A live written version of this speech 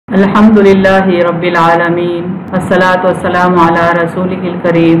अल्हम्दुलिल्लाहि रब्बिल आलमीन अस्सलातु वस्सलामु अला रसूलिहिल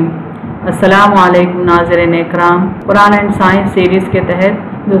करीम। अस्सलामु अलैकुम नाज़रीन इकराम। कुरान एंड साइंस सीरीज़ के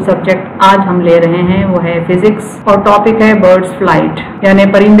तहत जो सब्जेक्ट आज हम ले रहे हैं वो है फिजिक्स और टॉपिक है बर्ड्स फ्लाइट यानी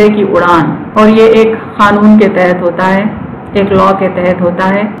परिंदे की उड़ान। और ये एक कानून के तहत होता है, एक लॉ के तहत होता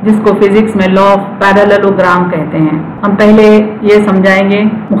है जिसको फिजिक्स में लॉ ऑफ पैरेललोग्राम कहते हैं। हम पहले ये समझाएंगे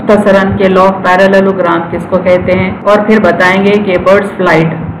मुख्तसरन के लॉ ऑफ पैरेललोग्राम किसको कहते हैं और फिर बताएंगे कि बर्ड्स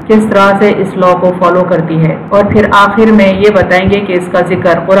फ्लाइट किस तरह से इस लॉ को फॉलो करती है और फिर आखिर में ये बताएंगे कि इसका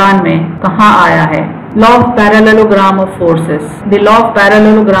जिक्र कुरान में कहाँ आया है। Law of Parallelogram of Forces. The law of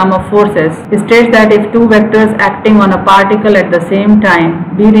Parallelogram of Forces states that if two vectors acting on a particle at the same time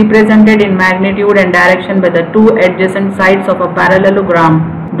be represented in magnitude and direction by the two adjacent sides of a parallelogram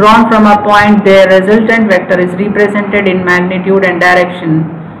drawn from a point, their resultant vector is represented in magnitude and direction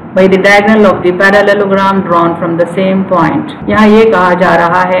by the diagonal of the parallelogram drawn from the same point. यहाँ ये कहा जा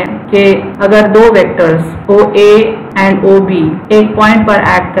रहा है कि अगर दो vectors OA and OB एक पॉइंट पर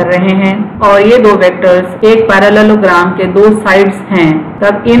एक्ट कर रहे हैं और ये दो वेक्टर्स एक पैरेललोग्राम के दो साइड्स हैं,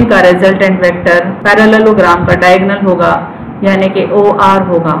 तब इनका रिजल्टेंट वेक्टर पैरेललोग्राम का डायगोनल होगा यानी कि OR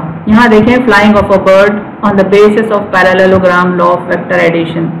होगा। यहाँ देखें flying of a bird on the basis of parallelogram law of vector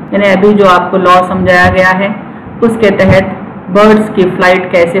addition, यानी अभी जो आपको लॉ समझाया गया है उसके तहत बर्ड्स की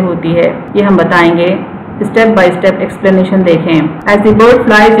फ्लाइट कैसे होती है ये हम बताएंगे। स्टेप बाय स्टेप एक्सप्लेनेशन देखें। As the bird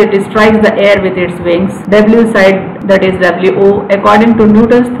flies it strikes the air with its wings, W side that is WO according to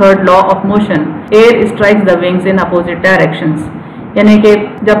Newton's third law of motion, air strikes the wings in opposite directions. यानी कि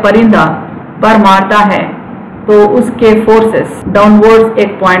जब परिंदा पर मारता है तो उसके फोर्सेस डाउनवर्ड्स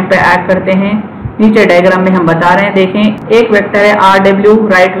एक पॉइंट पे एक्ट करते हैं। नीचे डायग्राम में हम बता रहे हैं, देखें एक वेक्टर है RW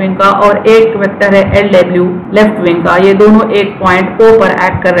राइट विंग का और एक वेक्टर है LW लेफ्ट विंग का। ये दोनों एक पॉइंट O पर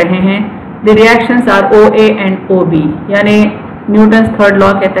एक्ट कर रहे हैं। The reactions are OA and OB, यानी न्यूटन्स थर्ड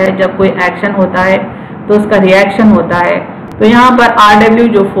लॉ के तहत जब कोई एक्शन होता है तो उसका रिएक्शन होता है। तो यहाँ पर RW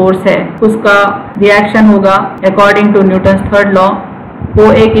जो फोर्स है उसका रिएक्शन होगा according to Newton's third law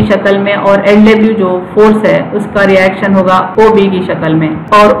OA की शक्ल में, और LW जो फोर्स है उसका रिएक्शन होगा OB की शक्ल में,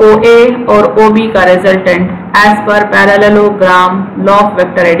 और OA और OB का resultant as per parallelogram law of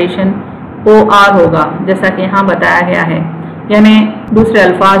vector addition OR होगा जैसा कि यहाँ बताया गया है। यानी दूसरे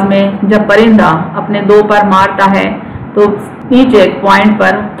अल्फाज में जब परिंदा अपने दो पर मारता है तो नीचे एक पॉइंट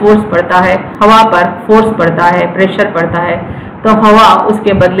पर फोर्स पड़ता है, हवा पर फोर्स पड़ता है, प्रेशर पड़ता है, तो हवा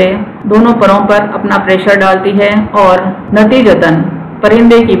उसके बदले दोनों परों पर अपना प्रेशर डालती है और नतीजतन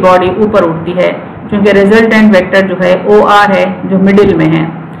परिंदे की बॉडी ऊपर उठती है क्योंकि रिजल्टेंट वेक्टर जो है OR है जो मिडिल में है।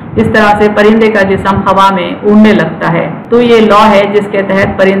 इस तरह से परिंदे का जिस्म हवा में उड़ने लगता है। तो ये लॉ है जिसके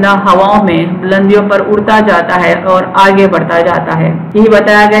तहत परिंदा हवाओं में बुलंदियों पर उड़ता जाता है और आगे बढ़ता जाता है। यही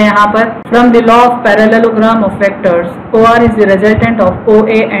बताया गया यहाँ पर। From the law of parallelogram of vectors OR is the resultant of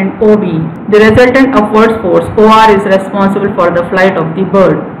OA and OB। The resultant upwards force OR is responsible for the flight of the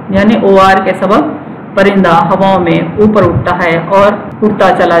bird, यानी OR के सबब परिंदा हवाओं में ऊपर उठता है और उड़ता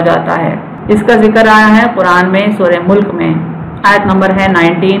चला जाता है। इसका जिक्र आया है कुरान में सूरह मुल्क में, आयत नंबर है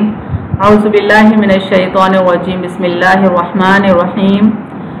 19। औज़ु बिल्लाहि मिनश शैतानिर रजीम, बिस्मिल्लाहिर रहमानिर रहीम।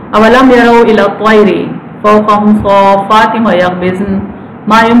 अवलम यरौ इला तैरी फौक़हुम सॉफ़ातिन व यक़बिज़न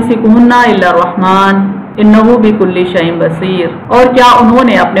मा युमसिकुहुन्ना इल्ला रहमान इन्नहु बिकुल्लि शैइन बसीर। और क्या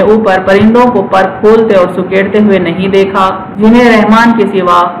उन्होंने अपने ऊपर परिंदों को पर खोलते और सुकेड़ते हुए नहीं देखा, जिन्हें रहमान के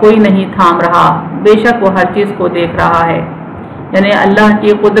सिवा कोई नहीं थाम रहा, बेशक वो हर चीज को देख रहा है। यानी अल्लाह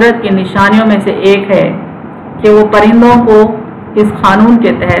की कुदरत की निशानियों में से एक है कि वो परिंदों को इस कानून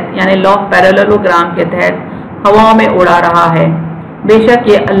के तहत यानी लॉ ऑफ पैरेललोग्राम के तहत हवाओं में उड़ा रहा है। बेशक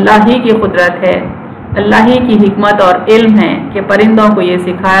ये अल्लाह ही की कुदरत है, अल्लाह ही की हिकमत और इल्म है कि परिंदों को ये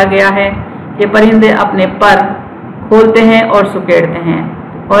सिखाया गया है कि परिंदे अपने पर खोलते हैं और सुकेड़ते हैं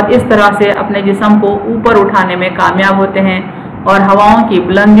और इस तरह से अपने जिस्म को ऊपर उठाने में कामयाब होते हैं और हवाओं की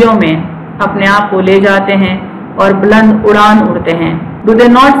बुलंदियों में अपने आप को ले जाते हैं और बुलंद उड़ान उड़ते हैं। Do they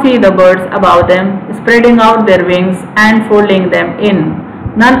not see the birds above them, spreading out their wings and folding them in?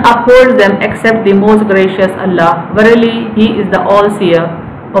 None upholds them except the most gracious Allah. Verily, He is the all-seer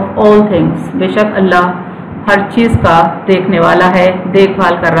of all things. बेशक अल्लाह हर चीज़ का देखने वाला है,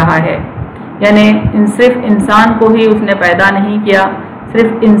 देखभाल कर रहा है। यानी सिर्फ इंसान को ही उसने पैदा नहीं किया,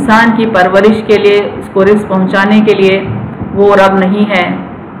 सिर्फ इंसान की परवरिश के लिए, उसको रिज़्क़ पहुँचाने के लिए वो रब नहीं है,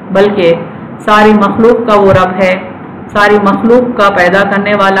 बल्कि सारी मखलूक का वो रब है। सारी मखलूक का पैदा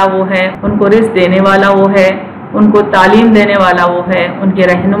करने वाला वो है, उनको रिज़्क़ देने वाला वो है, उनको तालीम देने वाला वो है, उनकी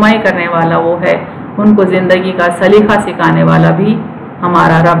रहनुमाई करने वाला वो है, उनको ज़िंदगी का सलीका सिखाने वाला भी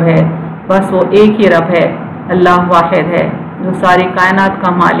हमारा रब है। बस वो एक ही रब है, अल्लाह वाहिद है जो सारी कायनात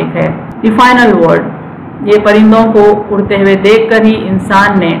का मालिक है। द फाइनल वर्ड ये परिंदों को उड़ते हुए देखकर ही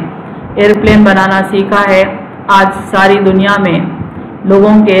इंसान ने एयरप्लेन बनाना सीखा है। आज सारी दुनिया में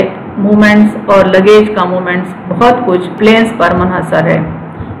लोगों के मूवमेंट्स और लगेज का मूवमेंट्स बहुत कुछ प्लेन्स पर मुनहसर है।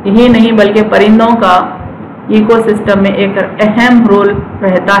 यही नहीं बल्कि परिंदों का इकोसिस्टम में एक अहम रोल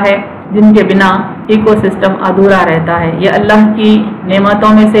रहता है, जिनके बिना इकोसिस्टम अधूरा रहता है। ये अल्लाह की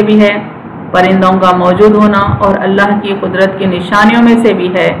नेमतों में से भी है परिंदों का मौजूद होना, और अल्लाह की कुदरत की निशानियों में से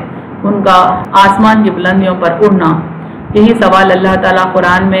भी है उनका आसमान की बुलंदियों पर उड़ना। यही सवाल अल्लाह ताला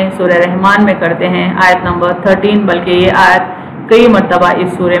कुरान में सूरह रहमान में करते हैं, आयत नंबर 13, बल्कि ये आयत कई मरतबा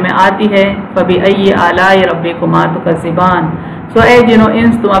इस सूरे में आती है। फबी अय्यि आलाई रब्बिकुमा तुकज़्ज़िबान। सो ए जिनो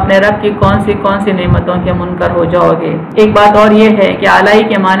इंस, तुम अपने रब की कौन सी नेमतों के मुनकर हो जाओगे। एक बात और ये है कि आलाई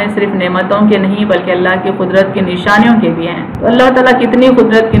के माने सिर्फ नेमतों के नहीं बल्कि अल्लाह की कुदरत की निशानियों के भी हैं। तो अल्लाह ताला कितनी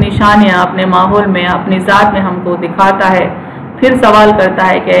कुदरत की निशानियां अपने माहौल में, अपनी ज़ात में हमको दिखाता है। फिर सवाल करता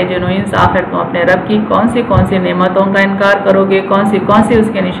है कि जिनो इंस, आखिर तुम अपने रब की कौन सी नेमतों का इनकार करोगे, कौन सी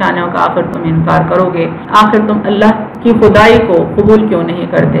उसके निशानियों का आखिर तुम इनकार करोगे। आखिर तुम अल्लाह की खुदाई को कबूल क्यों नहीं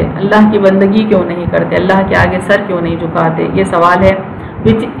करते, अल्लाह की बंदगी क्यों नहीं करते, अल्लाह के आगे सर क्यों नहीं झुकाते। ये सवाल है।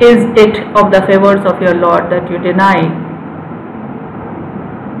 Which is it of the favours of your Lord that you deny.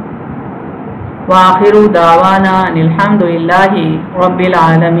 व आखिरु दावाना अनिल हम्दुलिल्लाहि रब्बिल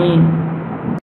आलमीन।